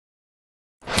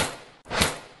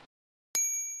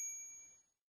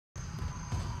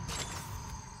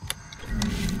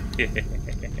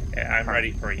I'm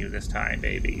ready for you this time,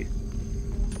 baby.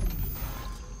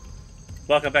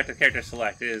 Welcome back to Character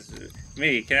Select. It is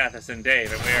me, Kinathis, and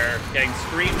Dave, and we are getting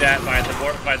screamed at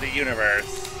by the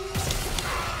universe.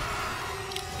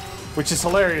 Which is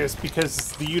hilarious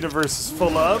because the universe is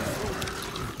full of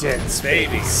dead space.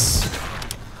 Babies.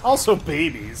 Also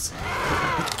babies.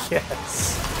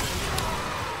 Yes.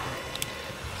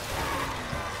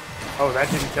 Oh, that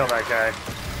didn't kill that guy.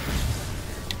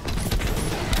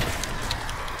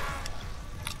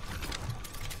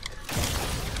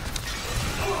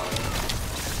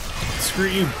 Screw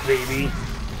you, baby.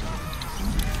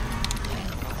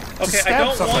 Okay,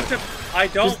 I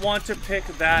don't want to pick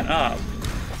that up.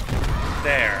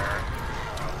 There.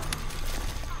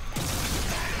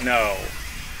 No.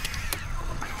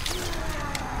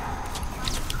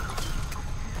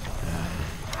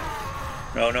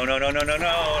 No, no, no, no, no, no, no,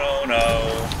 no,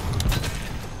 no.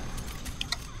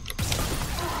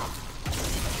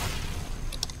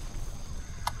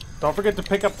 Don't forget to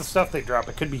pick up the stuff they drop.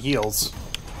 It could be heals.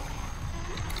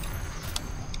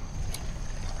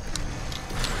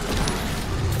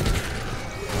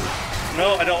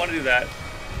 No, I don't want to do that.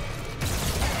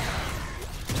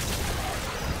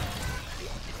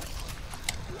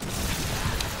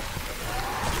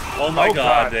 Oh my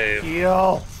God, Dave.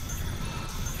 Heal.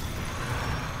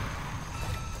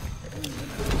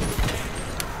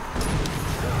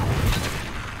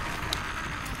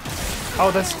 Oh,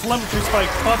 that's telemetry spike.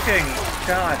 Fucking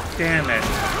God damn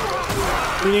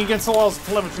it. Leaning against the walls,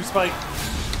 telemetry spike.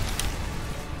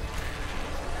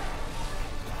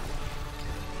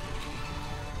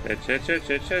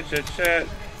 Shit.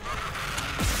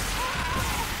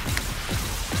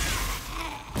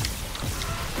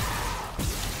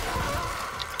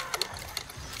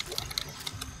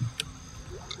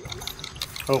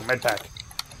 Oh, med pack.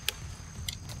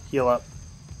 Heal up.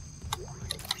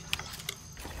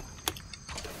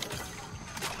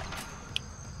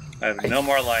 I have no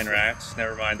more line racks.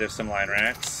 Never mind, there's some line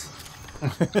racks.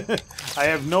 I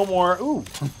have no more. Ooh.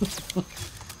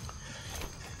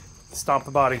 Stomp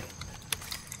the body.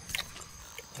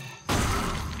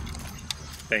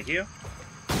 Thank you.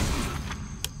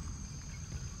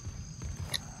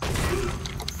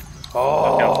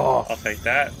 Oh. Okay, I'll take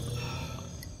that.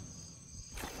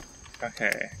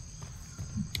 Okay.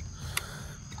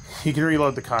 You can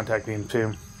reload the contact beam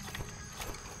too.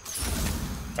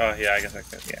 Oh yeah, I guess I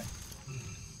could. Yeah.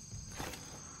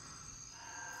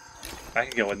 I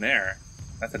can go in there.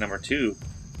 That's a number 2.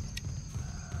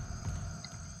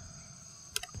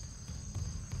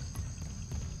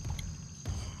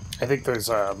 I think there's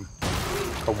a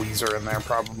Weezer in there,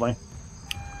 probably.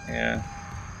 Yeah.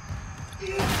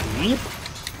 Yep.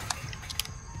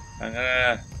 I'm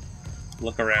gonna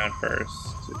look around first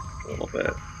a little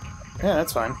bit. Yeah,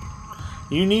 that's fine.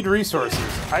 You need resources.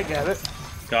 I get it.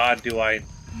 God, do I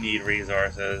need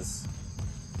resources.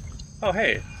 Oh,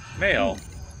 hey. Mail.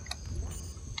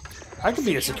 I could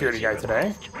be a security guy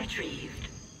today.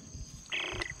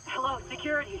 Hello,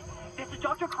 security. This is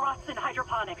Dr. Cross in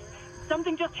hydroponics.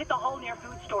 Something just hit the hull near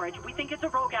food storage. We think it's a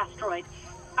rogue asteroid.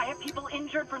 I have people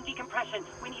injured from decompression.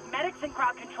 We need medics and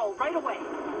crowd control right away.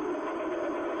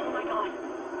 Oh my God.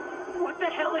 What the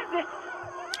hell is this?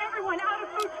 Everyone out of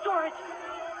food storage.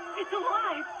 It's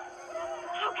alive.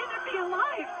 How can it be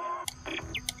alive?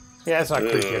 Yeah, it's not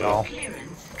creepy at all.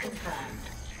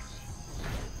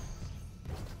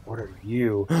 What are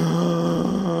you?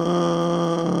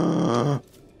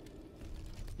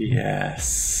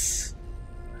 Yes.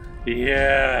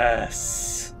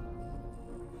 Yes.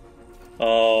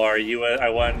 Oh, are you? I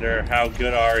wonder, how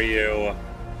good are you?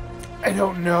 I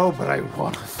don't know, but I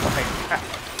want to find out.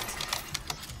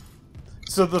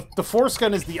 So the force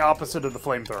gun is the opposite of the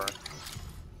flamethrower.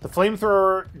 The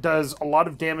flamethrower does a lot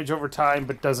of damage over time,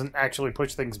 but doesn't actually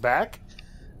push things back.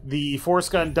 The force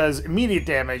gun does immediate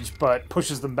damage, but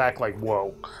pushes them back like,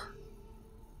 whoa.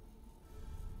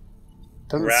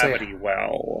 Doesn't Gravity say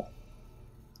well.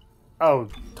 Oh,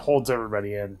 holds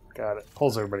everybody in. Got it.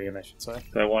 Pulls everybody in, I should say.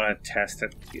 So I want to test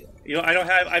it. You know,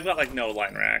 I've got like no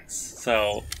line racks,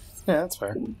 so. Yeah, that's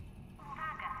fair.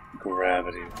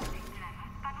 Gravity.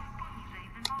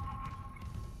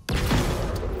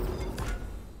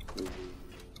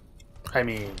 I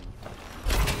mean,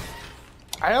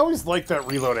 I always like that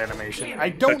reload animation. I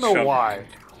don't know why.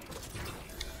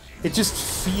 It just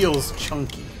feels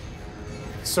chunky.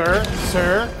 Sir,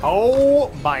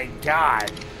 oh my God.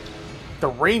 The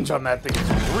range on that thing is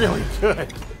really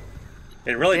good.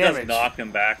 It really does knock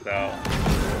him back, though.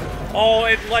 Oh,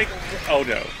 it like... Oh,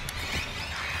 no.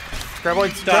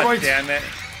 Graboids, God graboids. damn it.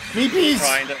 Meepies.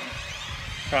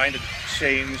 Trying to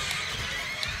change...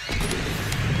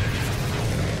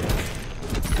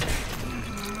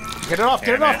 Get it off!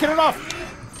 Get it off! Get it off!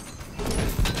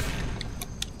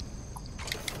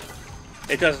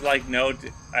 It does like no.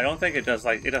 I don't think it does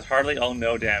like it does hardly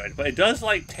no damage, but it does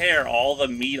like tear all the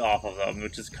meat off of them,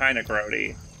 which is kind of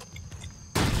grody.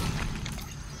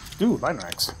 Ooh, line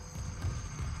racks.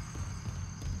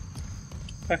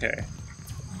 Okay.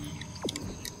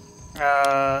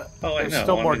 There's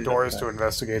still more doors to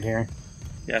investigate here.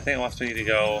 Yeah, I think it wants me to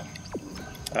go.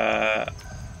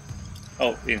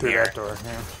 Oh, in through here. that door.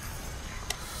 Yeah.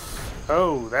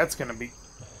 Oh, that's gonna be.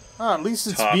 Oh, at least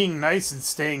it's Tough. being nice and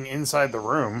staying inside the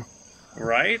room.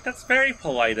 Right? That's very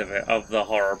polite of it, of the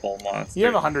horrible monster. You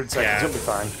have 100 seconds, you'll be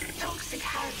fine. Toxic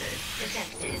hazard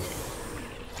detected.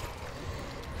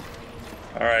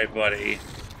 Alright, buddy.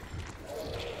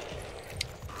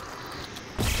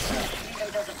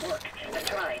 It doesn't work. I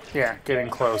tried. Yeah, getting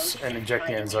close and inject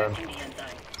the enzyme.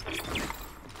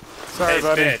 Sorry, Hey,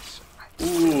 buddy. bitch.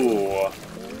 Ooh.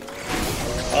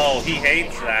 Oh, he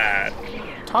hates that.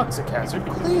 Toxic hazard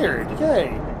cleared.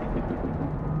 Yay.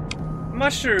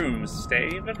 Mushrooms,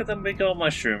 Dave. Look at them big old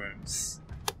mushrooms.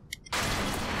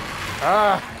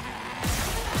 Ah.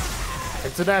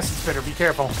 It's an acid spitter. Be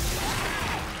careful.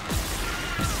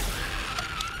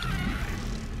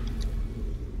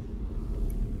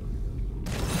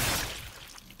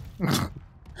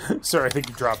 Sorry, I think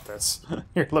you dropped this.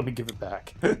 Here, let me give it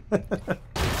back.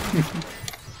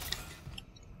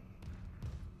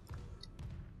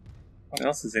 What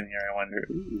else is in here, I wonder?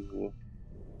 Ooh.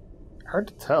 Hard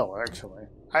to tell, actually.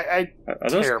 Are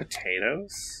those tear-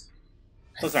 potatoes?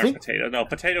 Those I aren't think- potatoes. No,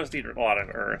 potatoes need a lot of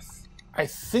earth. I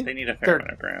think They need a fair they're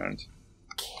amount of ground.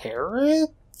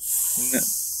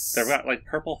 carrots? They've got like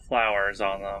purple flowers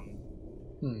on them.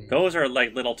 Hmm. Those are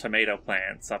like little tomato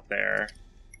plants up there.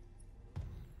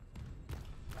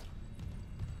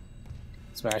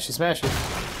 Smashy, smashy.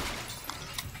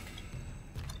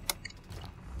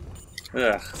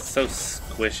 Ugh, so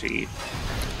squishy.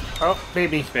 Oh,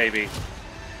 baby. Baby.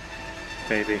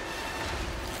 Baby.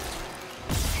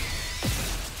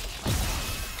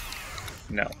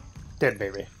 No. Dead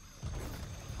baby.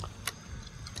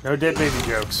 No dead baby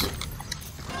jokes.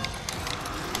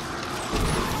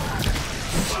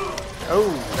 Oh,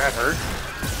 that hurt.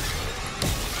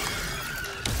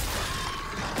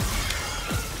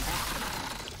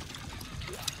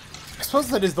 I suppose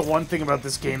that is the one thing about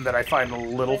this game that I find a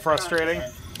little frustrating,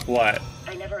 What?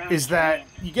 I never asked is that Ryan.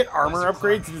 you get armor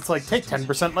upgrades and it's like, take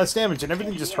 10% less damage and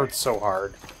everything just hurts so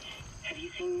hard. Have you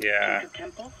seen Yeah. Jacob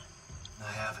Temple?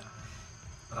 I haven't,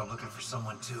 but I'm looking for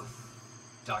someone too.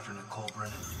 Dr. Nicole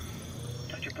Brennan.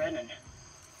 Dr. Brennan.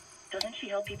 Doesn't she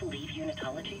help people leave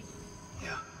unitology?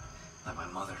 Yeah, like my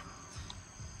mother.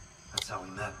 That's how we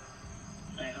met.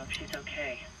 I hope she's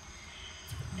okay.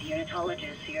 The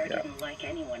unitologists here didn't like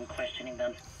anyone questioning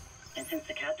them. And since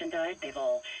the captain died, they've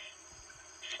all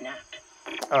snapped.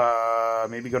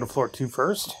 Maybe go to floor 2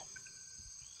 first?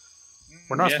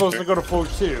 We're not Yeah, supposed sure. to go to floor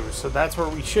 2, so that's where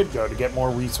we should go to get more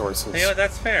resources. You know what,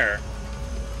 that's fair.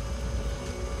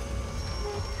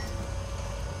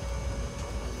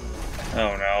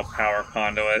 Oh no, power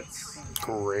conduits.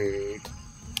 Great.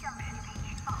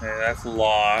 Yeah, that's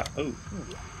law. Ooh.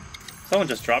 Someone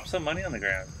just dropped some money on the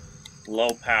ground. Low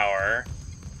power.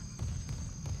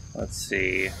 Let's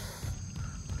see.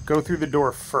 Go through the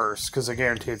door first, because I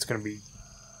guarantee it's going to be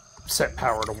set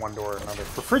power to one door or another.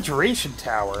 Refrigeration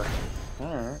tower.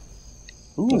 Alright.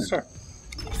 Ooh. Oh, sorry.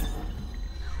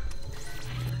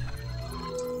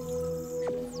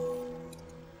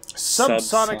 Subsonic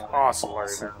Subsonic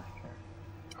oscillator.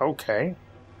 Okay.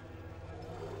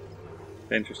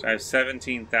 Interesting. I have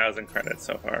 17,000 credits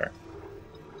so far.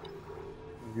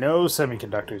 No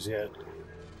semiconductors yet.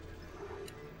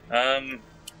 I'm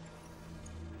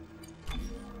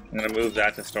gonna move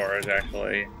that to storage,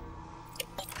 actually.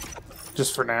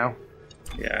 Just for now.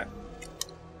 Yeah.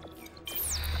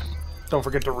 Don't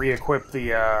forget to re-equip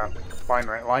the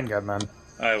line gun then.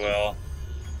 I will.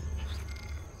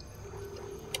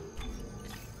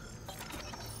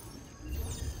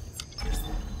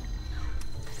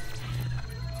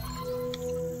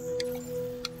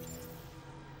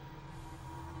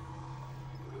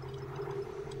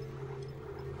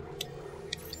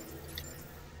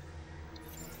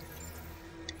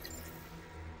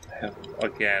 I have,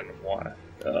 again, one.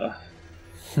 I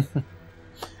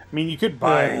mean, you could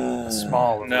buy a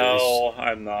small of No,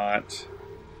 I'm not. these.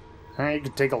 You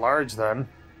could take a large then.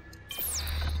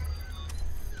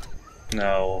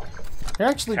 No. You're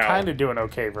actually How? kind of doing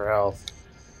okay for health.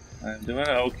 I'm doing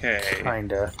okay.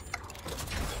 Kinda.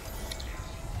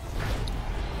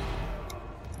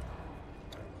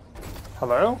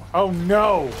 Hello? Oh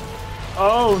no!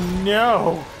 Oh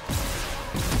no!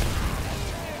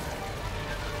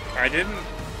 I didn't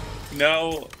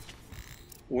know...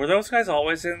 Were those guys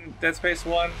always in Dead Space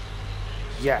 1?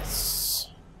 Yes.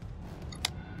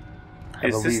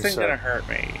 Is this thing gonna hurt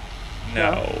me?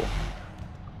 No.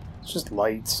 It's just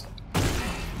lights.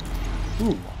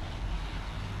 Ooh.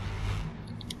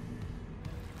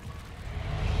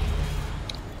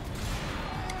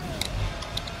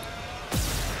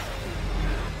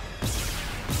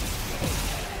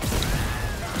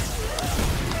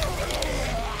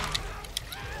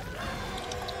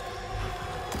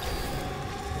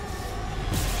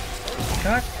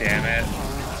 God damn it.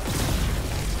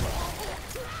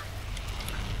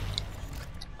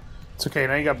 It's okay,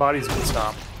 now you got bodies you can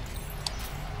stomp.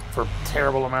 For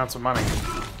terrible amounts of money.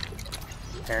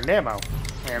 And ammo.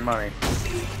 And money.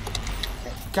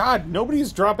 God,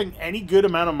 nobody's dropping any good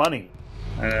amount of money.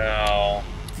 I know.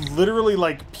 Literally,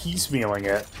 like, piecemealing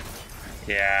it.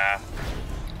 Yeah.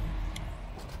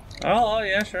 Oh,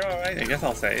 yeah, sure, alright. I guess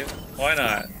I'll save. Why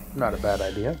not? Not a bad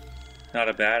idea. Not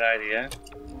a bad idea.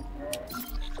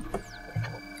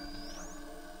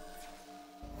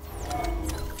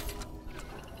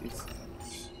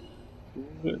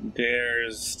 Who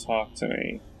dares talk to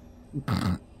me?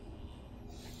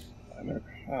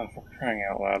 Oh, for crying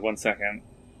out loud. 1 second.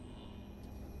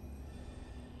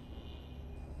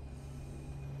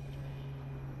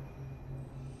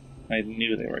 I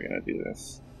knew they were going to do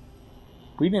this.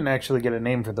 We didn't actually get a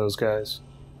name for those guys.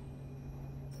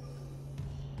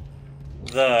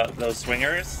 Those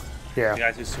swingers? Yeah. The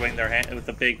guys who swing their hand with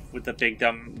the big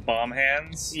dumb bomb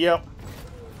hands? Yep.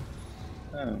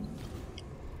 Oh.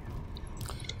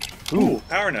 Ooh,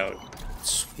 power node.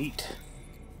 Sweet.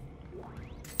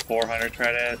 400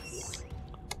 credits.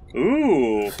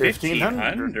 Ooh,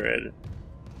 1500.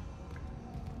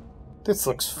 This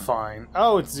looks fine.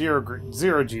 Oh, it's zero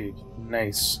G.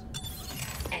 Nice.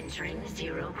 Entering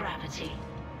zero gravity.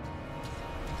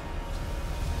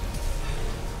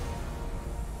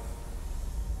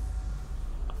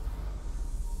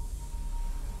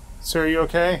 Sir, are you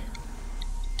okay?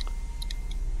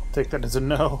 I'll take that as a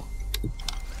no.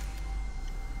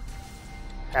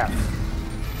 F.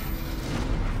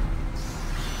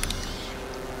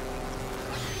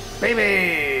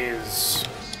 Babies!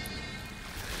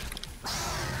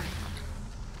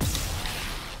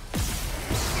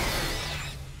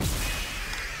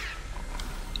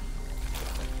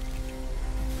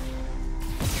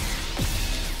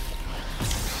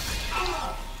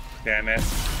 Damn it.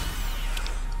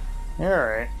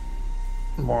 Alright.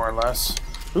 More or less.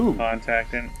 Ooh.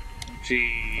 Contact and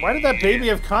G. Why did that baby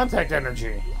have contact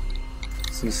energy?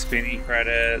 Some spinny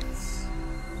credits.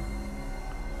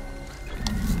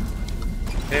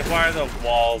 Why are the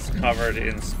walls covered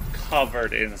in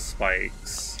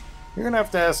spikes? You're gonna have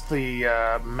to ask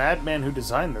the madman who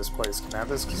designed this place,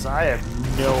 Kinathis, because I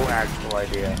have no actual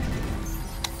idea.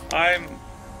 I'm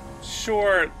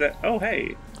sure that... Oh,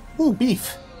 hey. Ooh,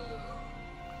 beef.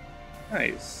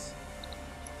 Nice.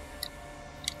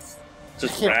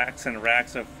 Just racks and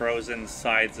racks of frozen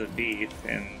sides of beef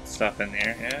and stuff in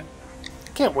there, yeah?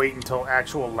 Can't wait until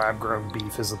actual lab-grown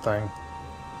beef is a thing.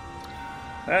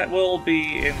 That will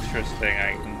be interesting,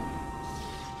 I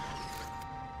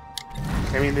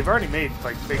mean, they've already made,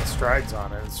 like, big strides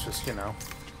on it. It's just, you know,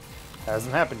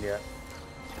 hasn't happened yet.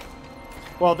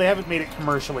 Well, they haven't made it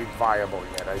commercially viable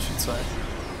yet, I should say.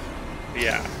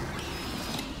 Yeah.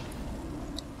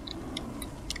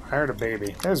 I heard a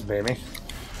baby. There's a baby.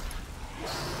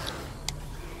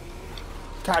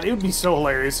 God, it would be so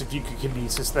hilarious if you could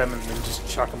kinesis them and then just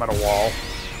chuck them at a wall.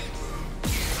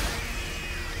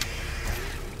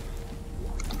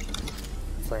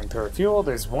 Flamethrower fuel.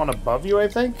 There's one above you, I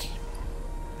think.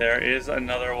 There is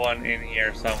another one in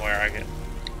here somewhere. I can...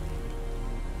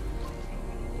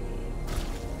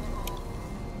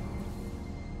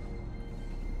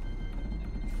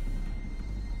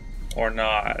 Or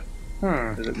not.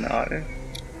 Is it not?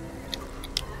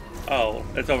 Oh,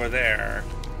 it's over there.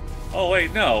 Oh,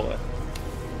 wait, no.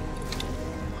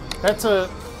 That's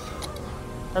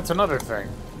another thing.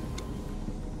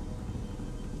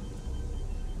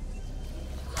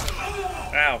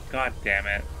 Ow, god damn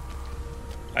it.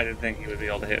 I didn't think he would be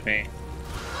able to hit me.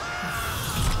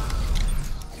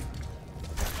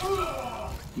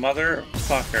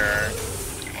 Motherfucker.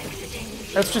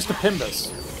 That's just a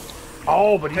Pimbus.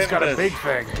 Oh, but he's got a big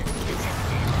thing.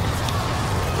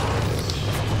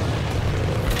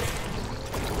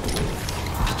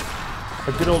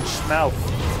 A good old schmouth.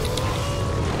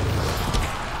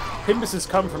 Pimbuses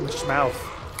come from the schmouth.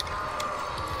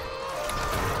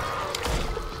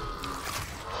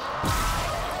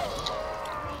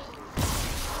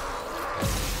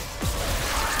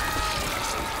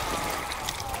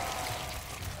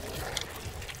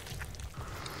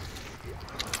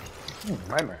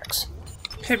 My max.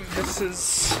 This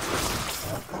is...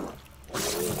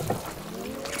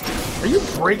 Are you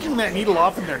breaking that needle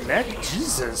off in their neck?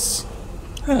 Jesus.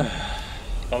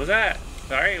 What was that?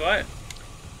 Sorry, what?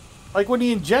 Like when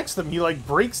he injects them, he like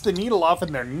breaks the needle off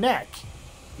in their neck.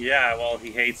 Yeah, well,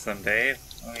 he hates them, Dave.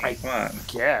 I mean, come on.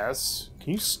 Guess.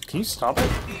 Can you stop it?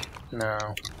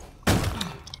 No.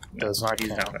 Does not He's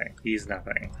count. nothing. He's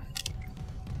nothing.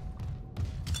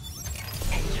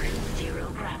 Entering 0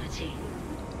 gravity.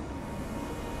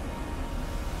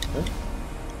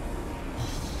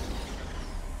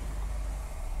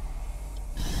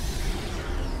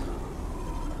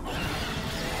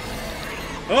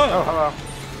 Oh, hello.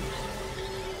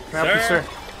 Can I help you, Sir? sir?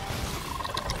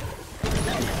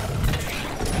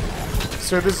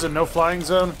 Sir, this is a no-flying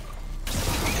zone.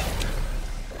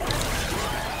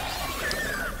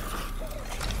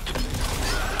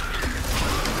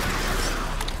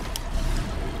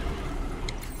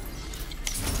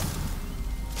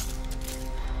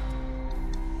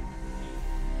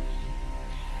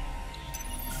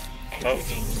 Oh,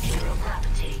 Exiting 0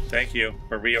 gravity. thank you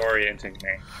for reorienting me.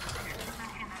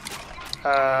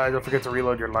 Don't forget to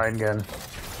reload your line gun.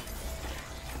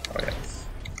 Oh, yes.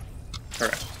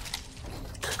 Correct.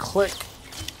 Click.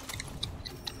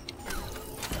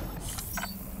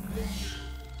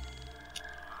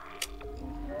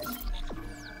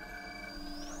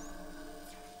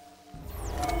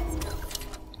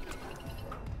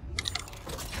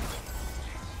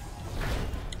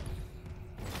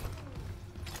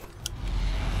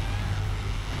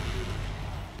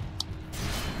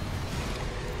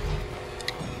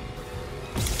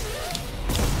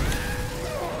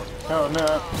 Oh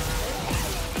no.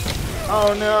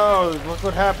 Oh no, look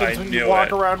what happens I when you knew walk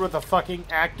it. around with a fucking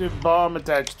active bomb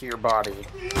attached to your body.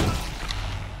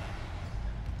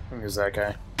 Who's that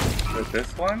guy? Is it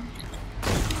this one?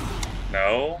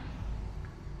 No.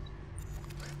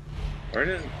 Where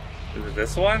is it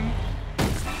this one?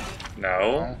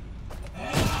 No.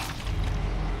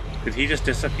 Did he just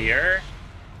disappear?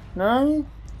 No,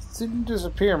 it didn't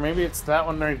disappear. Maybe it's that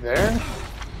one right there?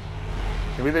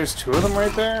 Maybe there's two of them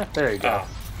right there? There you go. Oh.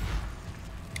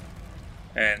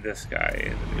 And this guy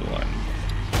is a new one.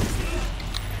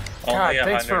 God, Only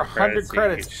thanks for 100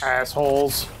 credits, each.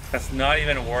 assholes. That's not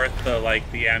even worth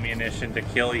the ammunition to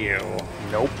kill you.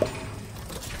 Nope.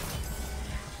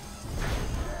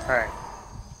 Alright.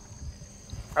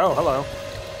 Oh, hello.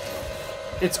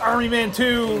 It's Army Man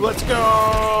 2! Let's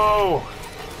go!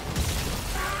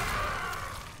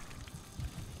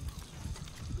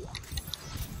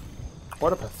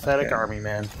 What a pathetic Okay. Army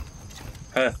Man.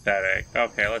 Pathetic.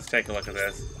 Okay, let's take a look at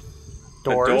this.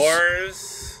 Doors. The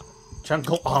doors.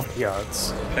 Jungle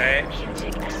ambiance. Okay.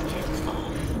 Computing engines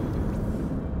off.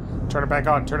 Turn it back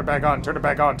on, turn it back on, turn it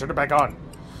back on, turn it back on.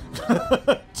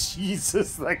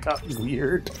 Jesus, that got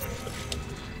weird.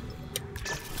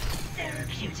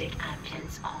 Therapeutic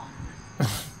ambience on.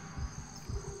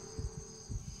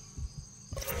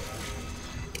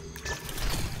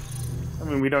 I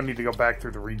mean, we don't need to go back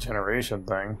through the regeneration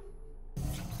thing.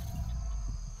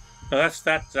 No, that's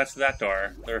that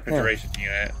door. The refrigeration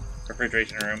unit.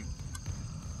 Refrigeration room.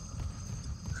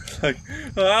 Like,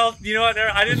 well, you know what?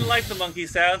 I didn't like the monkey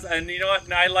sounds, and you know what?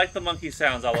 Now I like the monkey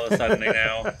sounds all of a sudden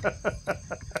now.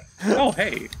 Oh,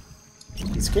 hey.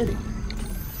 He's kidding.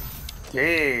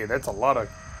 Yay, that's a lot of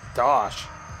dosh.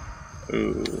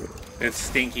 Ooh. It's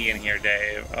stinky in here,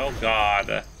 Dave. Oh,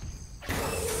 God.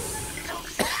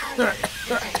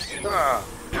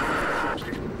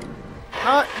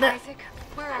 Isaac,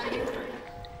 where are you?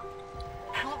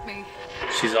 Help me.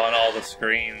 She's on all the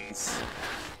screens.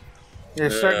 You're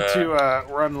starting to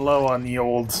run low on the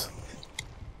old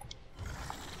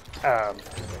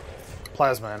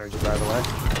plasma energy, by the way.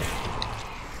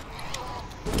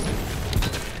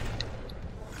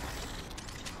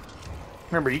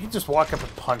 Remember, you can just walk up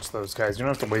and punch those guys. You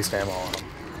don't have to waste ammo on them.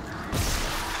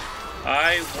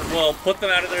 I will put them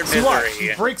out of their See what? misery.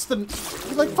 He breaks the...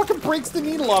 He, like, fucking breaks the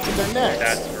needle off of their necks.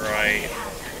 That's right.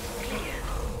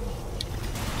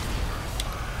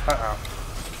 Uh-oh.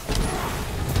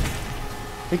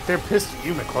 I think they're pissed at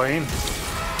you, McLean.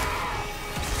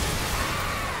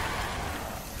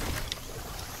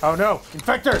 Oh no!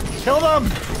 Infector! Kill them!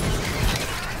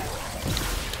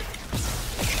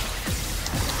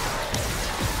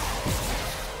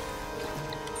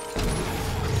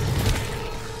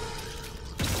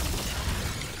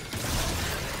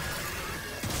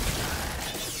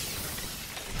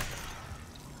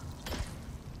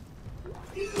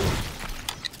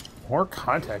 More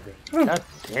contacting. God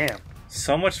damn.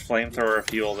 So much flamethrower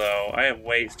fuel, though. I have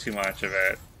way too much of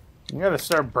it. You gotta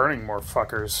start burning more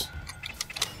fuckers.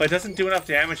 But it doesn't do enough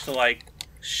damage to, like,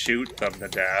 shoot them to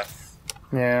death.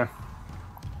 Yeah.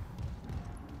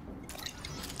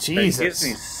 But it gives me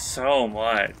Jesus. so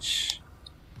much.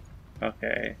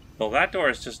 Okay. Well, that door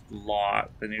is just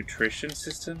locked. The nutrition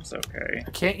system's okay.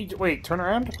 Can't you... Wait, turn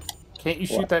around. Can't you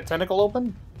shoot What? that tentacle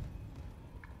open?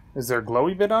 Is there a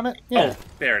glowy bit on it? Yeah. Oh,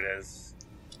 there it is.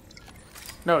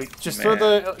 No, just throw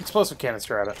the explosive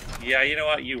canister at it. Yeah, you know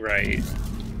what? You right.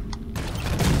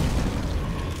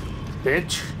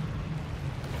 Bitch.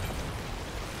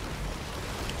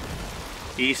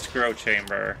 East Grow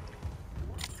Chamber.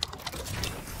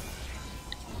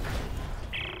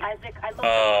 Isaac, I looked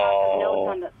at the notes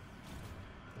on the...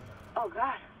 Oh,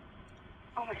 God.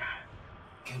 Oh, my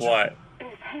God. What? It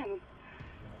is him.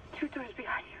 2 doors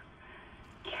behind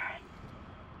you. Karen.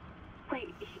 Wait,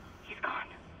 he's gone.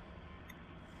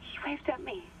 He waved at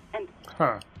me, and...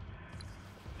 Huh.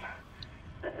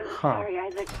 Sorry,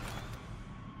 Isaac.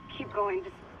 Keep going.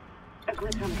 Just a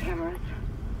glitch on the cameras.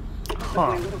 It's with Huh.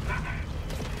 my little brother.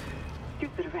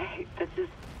 Stupid, right?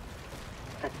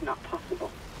 That's not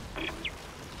possible.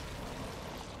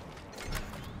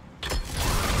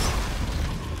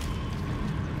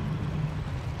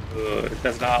 It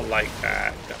does not like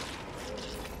that.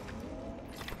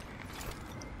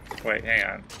 Wait, hang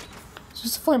on. It's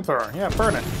just a flamethrower. Yeah,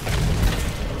 burn it.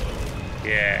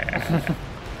 Yeah.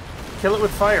 Kill it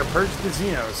with fire. Purge the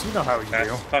Xenos. You know how you That's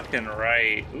do. fucking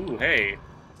right. Ooh, hey.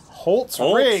 Holt's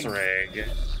Holt's rig. rig.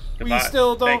 We Goodbye.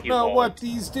 still don't Thank you, know Holt. what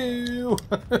these do.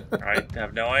 I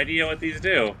have no idea what these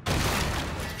do.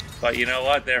 But you know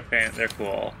what? They're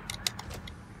cool.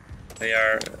 They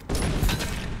are...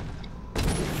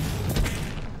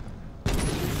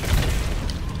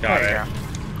 Got Oh, it. yeah.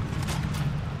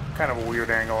 Kind of a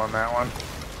weird angle on that one.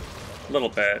 A little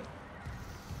bit.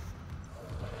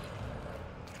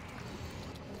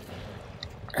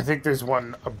 I think there's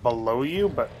one below you,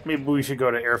 but maybe we should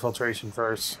go to air filtration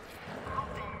first.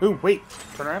 Ooh, wait.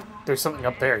 Turn around. There's something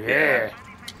up there. Yeah.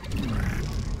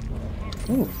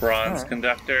 Ooh, Bronze alright.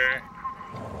 conductor.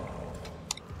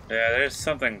 Yeah, there's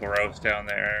something gross down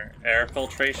there. Air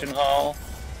filtration hall.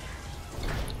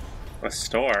 A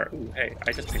store. Ooh, hey,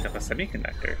 I just picked up a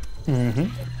semiconductor. Mm-hmm.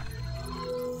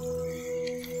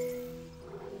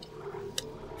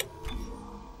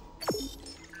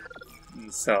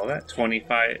 Sell that.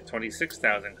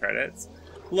 26,000 credits.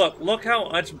 Look how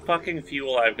much fucking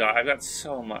fuel I've got. I've got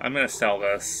so much. I'm gonna sell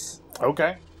this.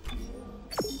 Okay.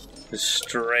 Just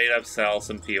straight up sell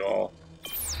some fuel.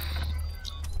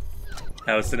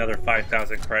 That was another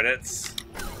 5,000 credits.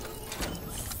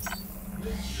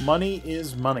 Money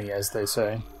is money, as they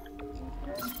say.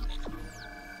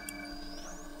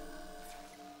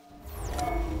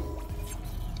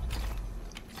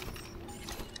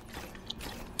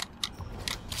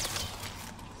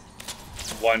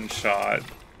 One shot.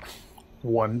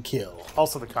 One kill.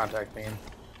 Also the contact beam.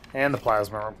 And the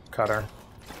plasma cutter.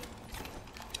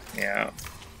 Yeah.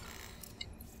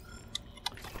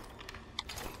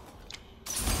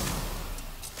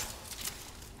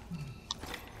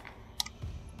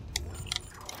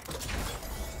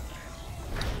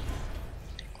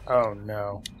 Oh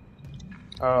no.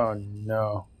 Oh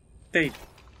no. They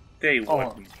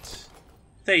wouldn't.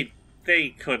 They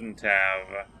couldn't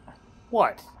have.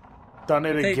 What? Done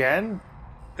it They- again?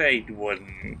 They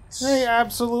wouldn't. They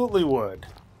absolutely would.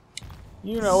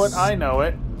 You know it, I know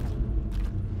it.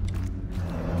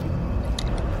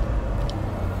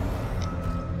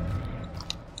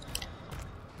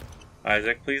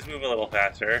 Isaac, please move a little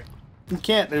faster. You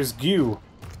can't, there's goo.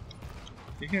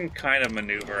 You can kind of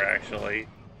maneuver, actually.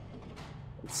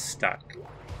 It's stuck.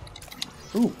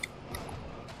 Ooh.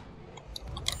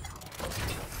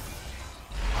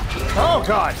 Oh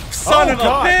god! Son oh, of a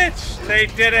god. bitch! They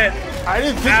did it! I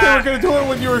didn't think they were gonna do it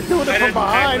when you were doing it from I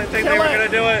behind. didn't think Kill they were it. gonna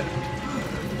do it.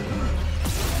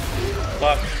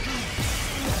 Fuck.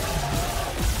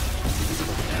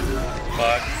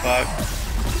 Fuck.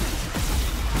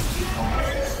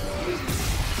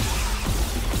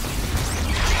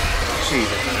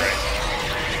 Jesus Christ.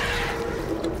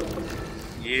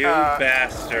 You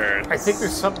bastards. I think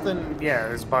there's something. Yeah,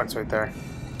 there's a box right there.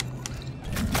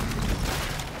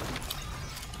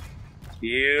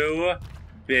 You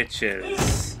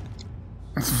bitches.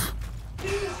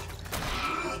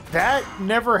 That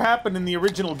never happened in the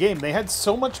original game. They had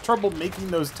so much trouble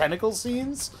making those tentacle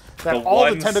scenes that The all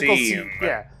the one tentacle scene.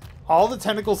 all the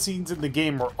tentacle scenes in the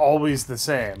game were always the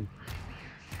same.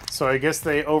 So I guess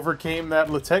they overcame that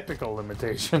technical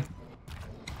limitation.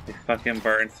 They fucking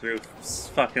burned through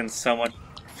fucking so much.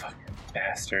 Fucking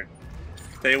bastard.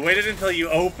 They waited until you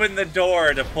opened the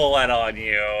door to pull that on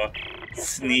you.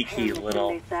 Sneaky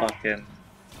little fucking.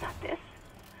 Not this.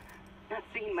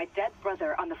 my dead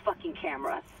brother on the fucking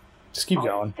cameras. Just keep All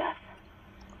going. his death.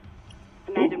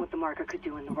 Imagine what the marker could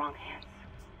do in the wrong hands.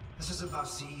 This is about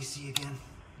CEC again.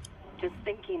 Just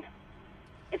thinking.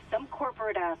 If some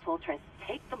corporate asshole tries to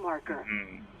take the marker,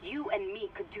 you and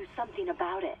me could do something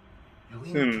about it. You're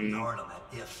leaning pretty hard on that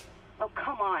if. Oh,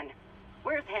 come on.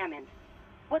 Where's Hammond?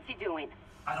 What's he doing?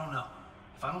 I don't know.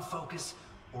 If I don't focus,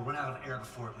 we'll run out of air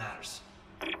before it matters.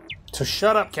 So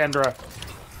shut up, Kendra.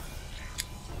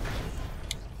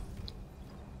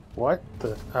 What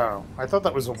the? Oh, I thought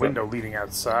that was a window leading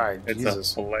outside. It's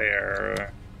Jesus. a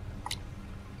flare.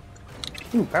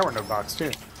 Ooh, power node box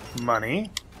too. Money.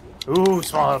 Ooh,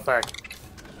 small health pack.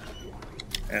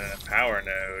 And a power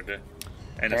node.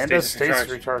 And And stasis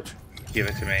a recharge. Give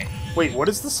it to me. Wait, what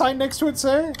does the sign next to it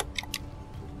say?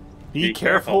 Be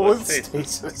careful with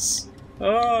stasis.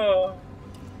 Oh!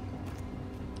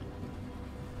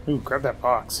 Ooh, grab that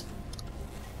box.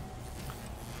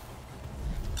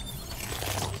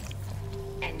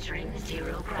 Entering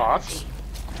zero Box?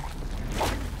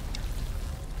 gravity.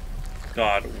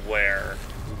 God, where?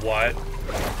 What?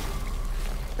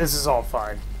 This is all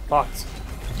fine. Box.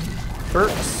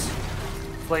 Perks.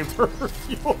 Flamethrower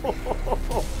fuel.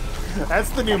 That's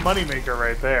the new moneymaker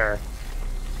right there.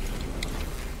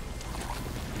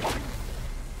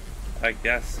 I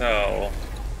guess so.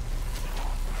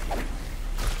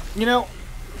 You know,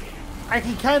 I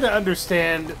can kind of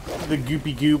understand the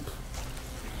goopy goop.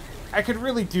 I could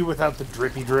really do without the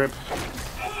drippy drip.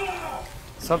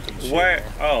 Something shit. Where?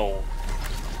 Oh.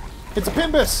 It's a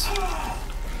Pimbus!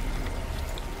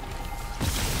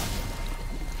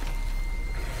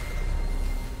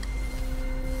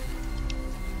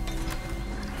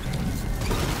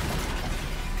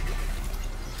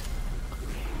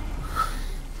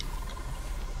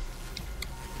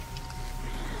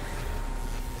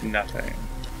 Nothing.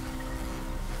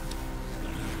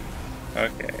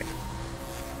 Okay.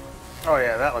 Oh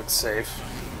yeah, that looks safe.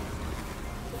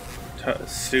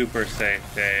 Super safe,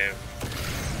 Dave.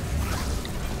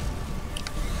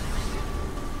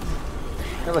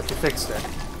 Hey, look, you fixed it.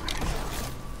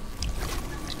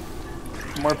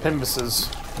 More Pimbuses.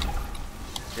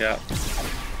 Yep.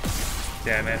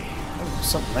 Damn it. Oh, there's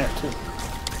something there, too.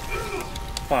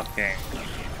 Fucking.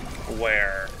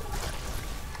 Where?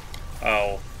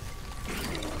 Oh.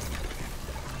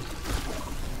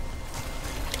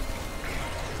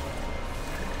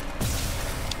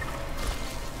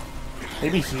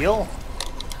 Maybe heal?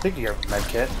 I think you have a med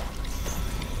kit.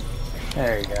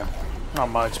 There you go. Not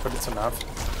much, but it's enough.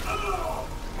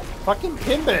 Fucking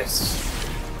Pimbus!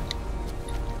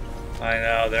 I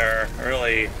know, they're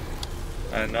really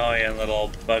annoying little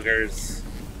buggers.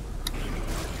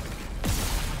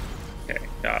 Okay,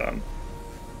 got him.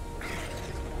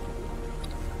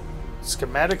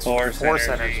 Schematics Force for Force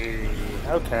energy. energy.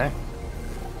 Okay.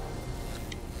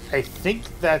 I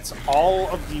think that's all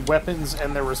of the weapons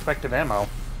and their respective ammo.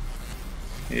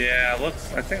 Yeah,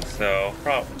 looks. I think so.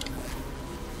 Probably.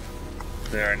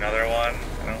 Is there another one?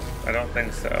 I don't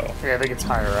think so. Yeah, I think it's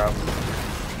higher up.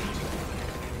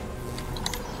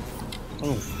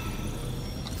 Ooh.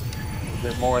 A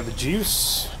bit more of the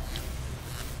juice.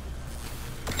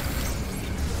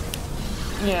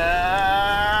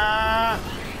 Yeah.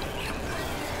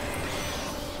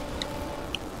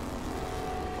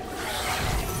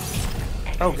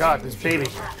 Oh god, this baby.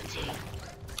 Gravity.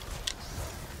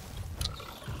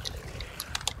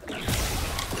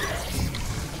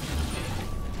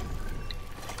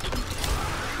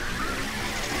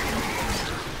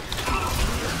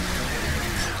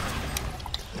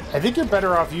 I think you're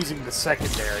better off using the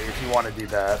secondary if you want to do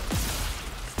that.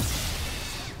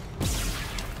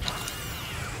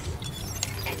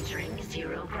 Entering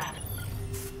zero gravity.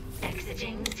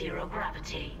 Exiting zero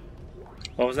gravity.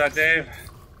 What was that, Dave?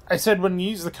 I said when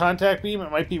you use the contact beam,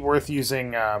 it might be worth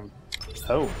using,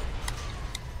 oh.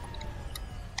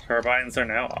 Turbines are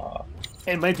now off.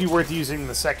 It might be worth using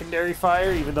the secondary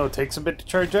fire, even though it takes a bit to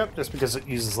charge up, just because it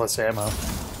uses less ammo.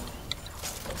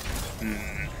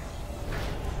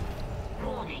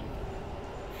 Warning.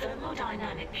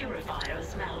 Thermodynamic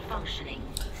purifiers malfunctioning.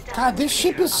 God, this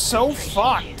ship is so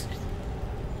fucked.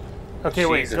 Okay,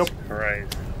 wait, Jesus go,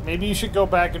 Christ. maybe you should go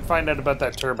back and find out about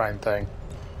that turbine thing.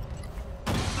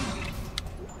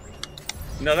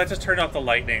 No, that just turned off the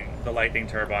lightning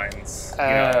turbines. You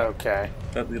know, Okay.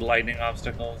 the lightning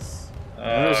obstacles. What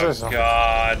is Oh, this?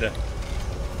 God.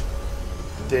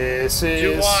 This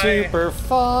is I- super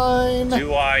fine.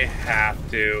 Do I have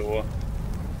to?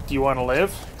 Do you want to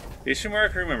live?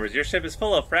 Ishimura crew members, your ship is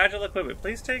full of fragile equipment.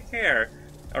 Please take care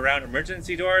around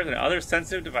emergency doors and other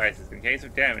sensitive devices. In case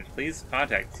of damage, please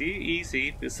contact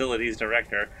CEC Facilities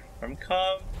Director from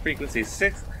comm frequency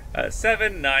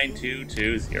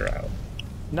 79220.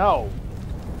 No.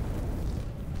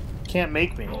 Can't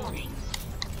make me. Warning.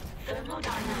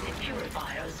 Thermodynamic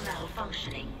purifiers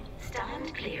malfunctioning.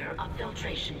 Stand clear of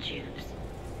filtration tubes.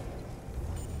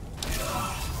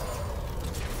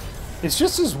 It's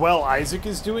just as well Isaac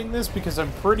is doing this because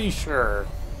I'm pretty sure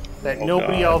that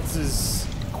nobody else's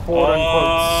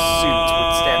quote-unquote suits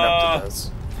would stand up to this.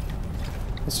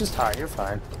 It's just hot, you're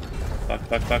fine. Fuck,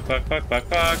 fuck, fuck, fuck, fuck, fuck,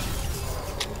 fuck.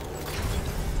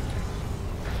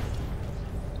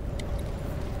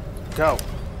 Go.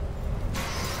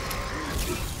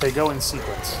 They go in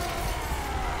sequence.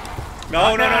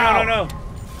 No, no, no, no, no, no.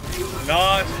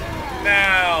 Not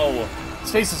now.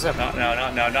 Stasis up. Not now,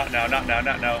 not now, not now, not now,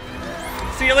 not now.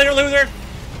 See you later, loser.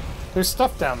 There's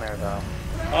stuff down there, though.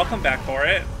 I'll come back for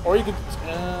it. Or you could,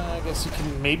 I guess you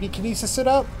can maybe kinesis it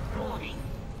up? Warning.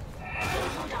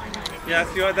 Yeah,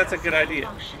 you know what? That's a good idea.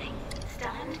 Functioning.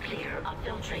 Stand clear of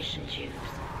filtration tubes.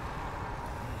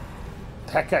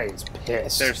 That guy is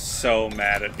pissed. They're so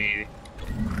mad at me.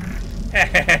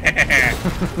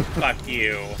 Fuck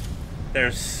you.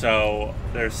 They're so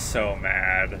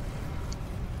mad.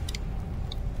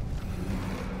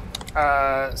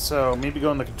 So maybe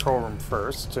go in the control room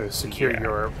first to secure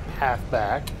your path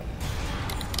back.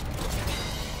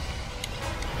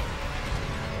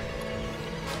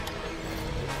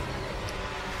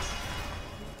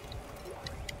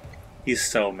 He's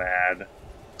so mad.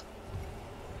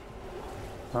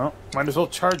 Well, might as well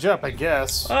charge up, I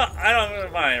guess. I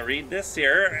don't mind. Read this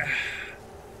here.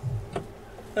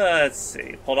 Let's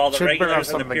see. Pulled all the Should burn off regulars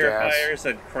some and the of the gas. purifiers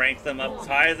and cranked them up as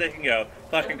high as they can go.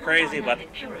 Fucking crazy, but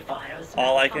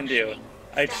all I can do.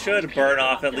 I should burn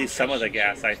off at least some of the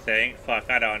gas, I think.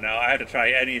 Fuck, I don't know. I have to try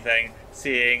anything.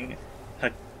 Seeing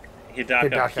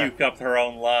Hidaka puke up her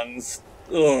own lungs.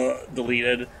 Ugh,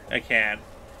 deleted. I can't.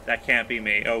 That can't be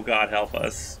me. Oh god, help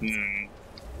us. Ooh,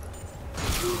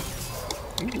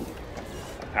 a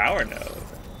power node.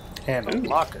 And a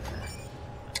locker.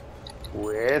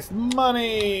 With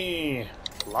money!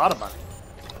 A lot of money.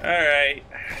 Alright.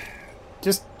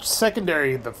 Just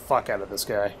secondary the fuck out of this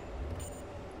guy.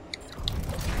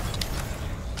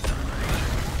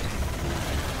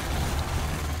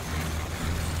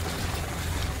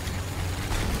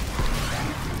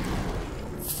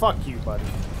 Fuck you, buddy.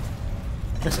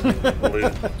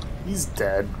 He's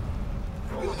dead.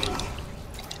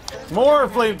 More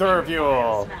flamethrower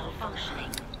fuel!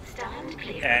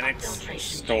 Annex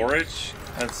storage?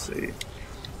 Let's see.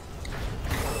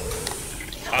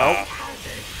 Oh.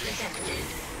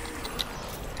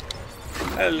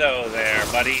 Hello there,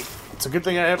 buddy. It's a good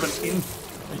thing I have an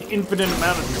infinite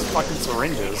amount of these fucking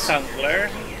syringes. Tongler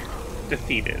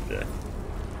defeated.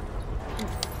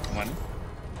 Money.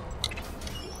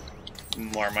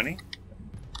 More money.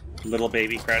 Little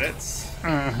baby credits.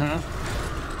 Mm-hmm.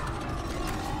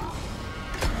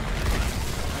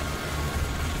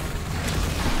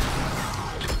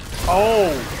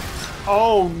 Oh!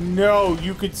 Oh no,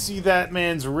 you could see that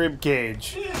man's rib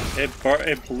cage. It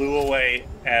blew away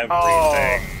everything.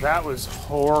 Oh, that was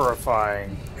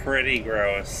horrifying. Pretty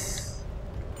gross.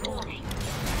 Warning.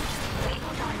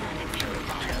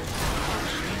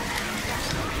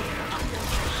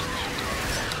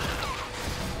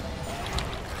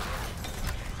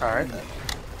 Alright.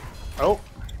 Oh.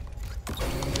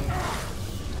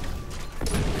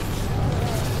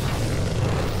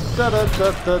 Da da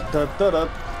da da da da da.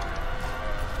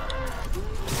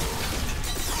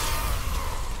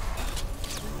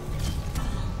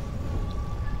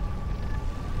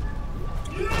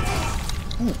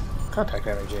 Contact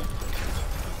energy.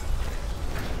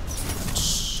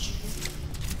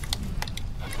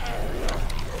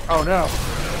 Oh no.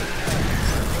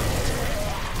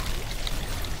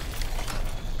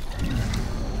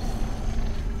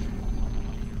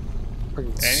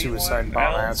 Suicide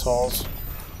bomb assholes.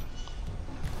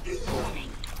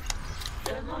 Warning.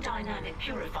 Thermodynamic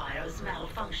purifiers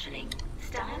malfunctioning.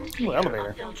 Stand Ooh, clear elevator.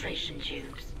 of filtration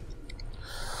tubes.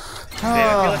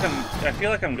 Yeah, I feel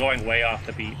like I'm going way off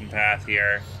the beaten path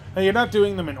here. Now, you're not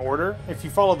doing them in order. If you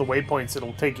follow the waypoints,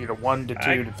 it'll take you to 1 to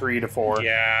 2 to 3 to 4.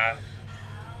 Yeah.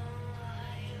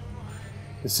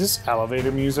 Is this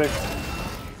elevator music?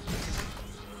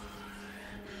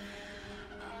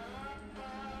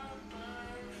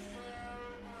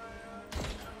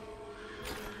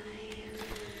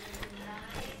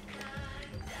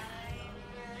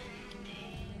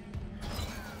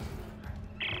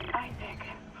 Isaac,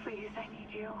 please, I need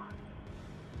you.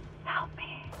 Help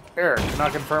me. Eric,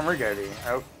 not confirm rig ID.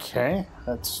 Okay,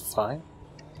 that's fine.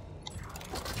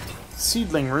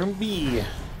 Seedling room B.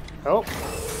 Oh.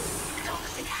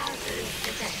 Toxic hazard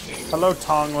detected. Hello,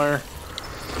 Tongler.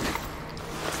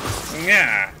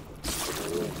 Yeah.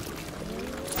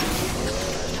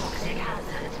 Toxic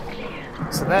hazard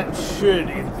cleared. So that should,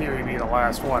 in theory, be the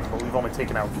last one, but we've only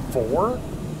taken out 4?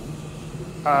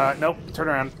 Nope. Turn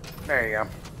around. There you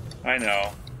go. I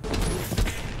know.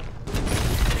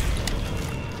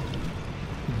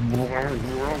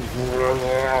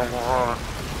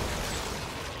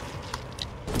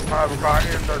 I've got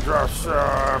indigestion.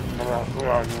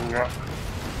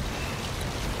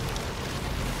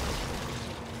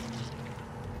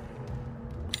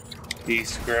 The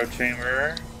scroll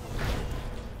chamber.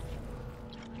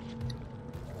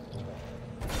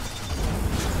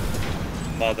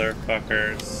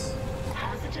 Motherfuckers.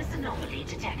 Hazardous anomaly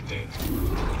detected.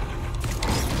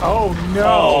 Oh, no.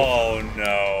 Oh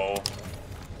no.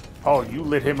 Oh, you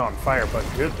lit him on fire, but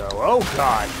good, though. Oh,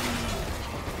 God.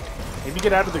 Maybe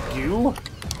get out of the goo?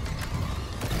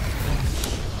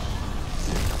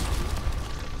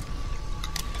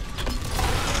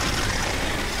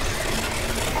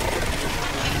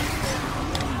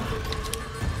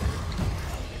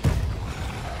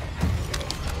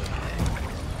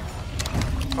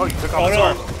 Oh, you took off Oh his no!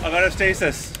 arm. I'm out of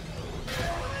stasis.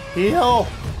 Heal!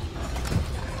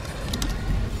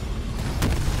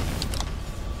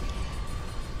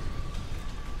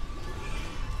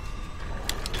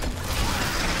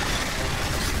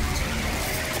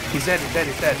 He's dead, he's dead,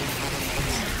 he's dead.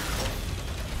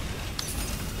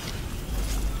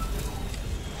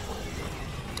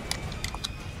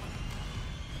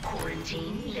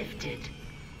 Quarantine lifted.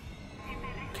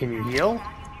 Can you heal?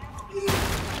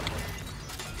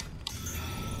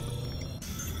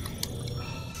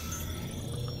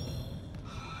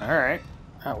 Alright,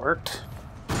 that worked.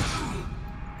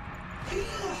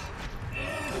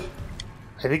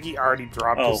 I think he already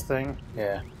dropped his thing.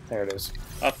 Yeah, there it is.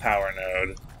 A power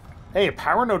node. Hey, a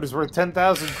power node is worth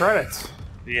 10,000 credits.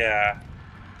 Yeah.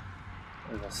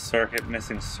 There's a circuit,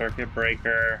 missing circuit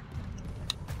breaker.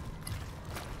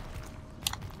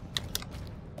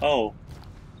 Oh,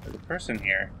 there's a person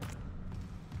here.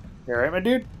 You alright, my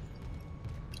dude?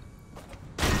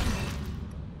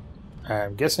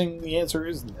 I'm guessing the answer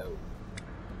is no.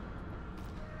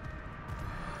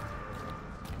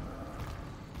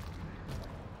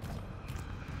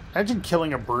 Imagine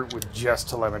killing a brute with just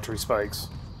telemetry spikes.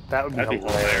 That would be That'd be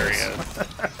hilarious.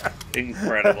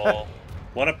 Incredible.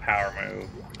 What a power move.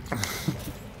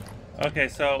 Okay,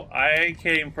 so I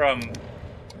came from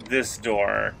this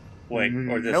door. Wait,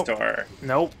 or this Nope. door.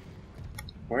 Nope.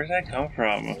 Where did I come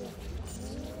from?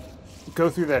 Go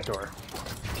through that door.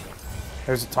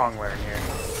 There's a Tongler in here.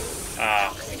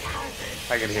 Ah,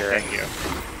 I can hear it. thank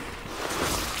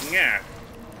you. Yeah.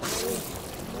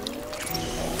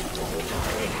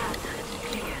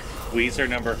 Weezer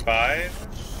number 5.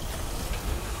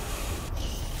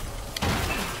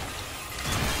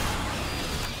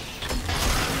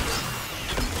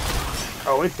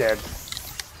 Oh, it's dead.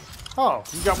 Oh,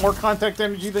 you got more contact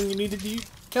energy than you needed to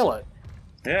kill it.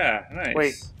 Yeah,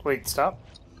 nice. Wait, stop.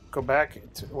 Go back.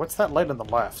 What's that light on the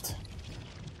left?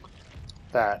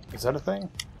 That. Is that a thing?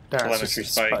 No, it's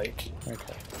just a Telemetry spike.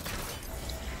 Okay.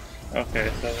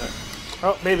 Okay, so...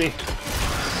 Oh, maybe.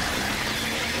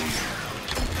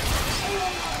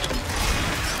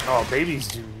 Oh, babies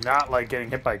do not like getting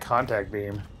hit by contact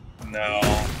beam. No.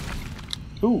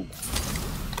 Ooh.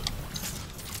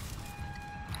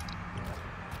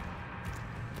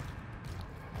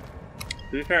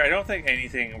 To be fair, I don't think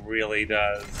anything really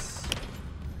does.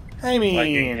 I mean... Like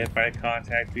getting hit by a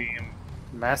contact beam.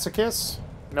 Masochist?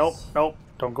 Nope, nope.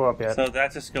 Don't go up yet. So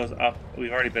that just goes up.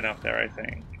 We've already been up there, I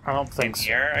think. I don't think In so.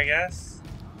 here, I guess?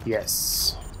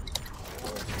 Yes.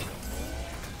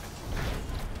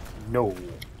 No.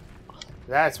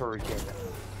 That's where we came in.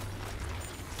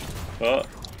 Oh,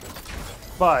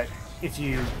 But if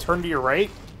you turn to your right,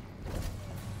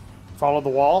 follow the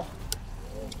wall,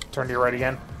 turn to your right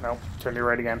again. Nope, turn to your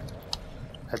right again.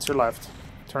 That's your left.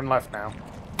 Turn left now.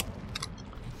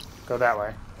 Go that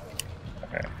way.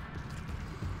 okay.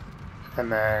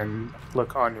 And then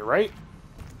look on your right.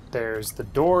 There's the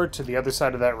door to the other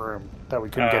side of that room that we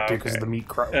couldn't get to because of the meat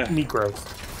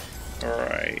growth.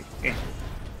 Alright.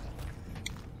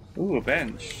 Ooh, a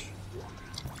bench.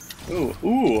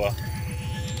 Ooh.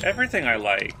 Everything I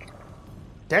like.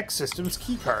 Deck Systems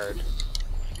keycard.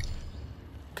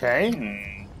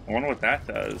 Okay. I wonder what that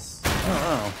does. I don't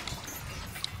know.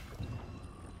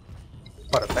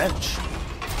 But a bench.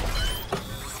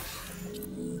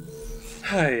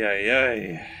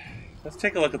 Ay. Let's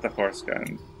take a look at the horse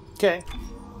gun. Okay.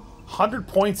 100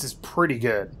 points is pretty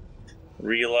good.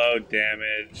 Reload,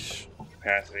 damage,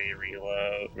 capacity,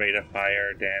 reload, rate of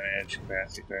fire, damage,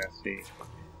 capacity.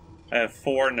 I have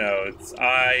 4 nodes.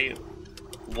 I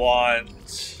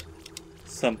want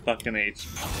some fucking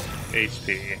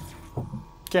HP.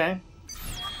 Okay.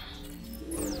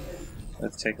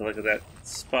 Let's take a look at that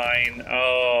spine.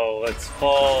 Oh, it's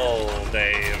full,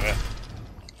 Dave.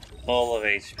 Full of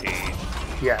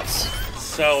HP. Yes.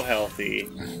 So healthy.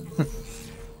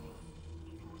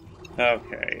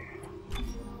 Okay.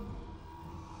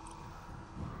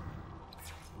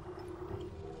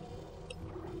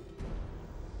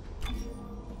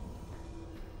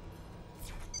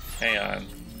 Hang on.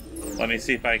 Let me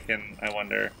see if I can... I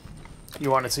wonder.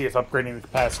 You want to see if upgrading the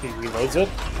capacity reloads it?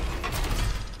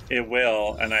 It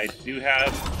will, and I do have...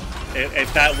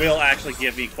 If that will actually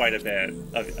give me quite a bit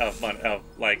of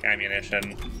like,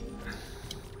 ammunition.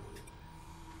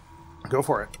 Go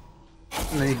for it.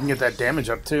 And then you can get that damage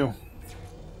up, too.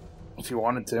 If you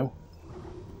wanted to.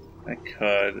 I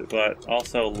could, but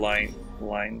also line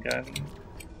gun?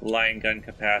 Line gun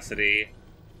capacity.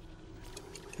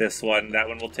 This one. That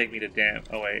one will take me to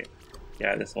oh, wait.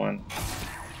 Yeah, this one.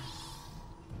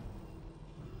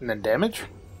 And then damage?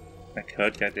 I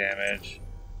could get damage.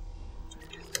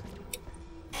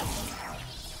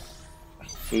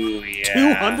 Ooh,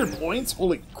 yeah. 200 points?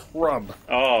 Holy crub.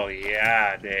 Oh,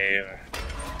 yeah, Dave.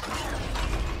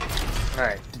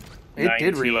 Alright. It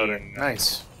did 19. reload it.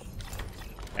 Nice.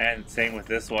 And same with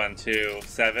this one, too.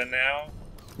 7 now?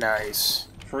 Nice.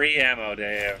 Free ammo,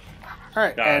 Dave.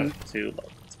 Alright, and too low.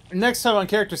 next time on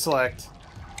Character Select,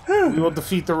 we will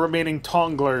defeat the remaining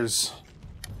Tonglers.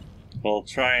 We'll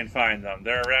try and find them.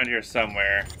 They're around here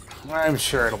somewhere. I'm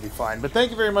sure it'll be fine. But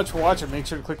thank you very much for watching. Make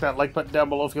sure to click that like button down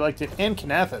below if you liked it. And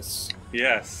Kinathis.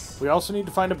 Yes. We also need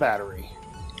to find a battery.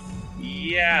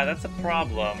 Yeah, that's a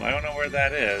problem. I don't know where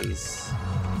that is.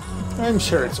 I'm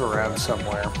sure it's around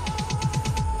somewhere.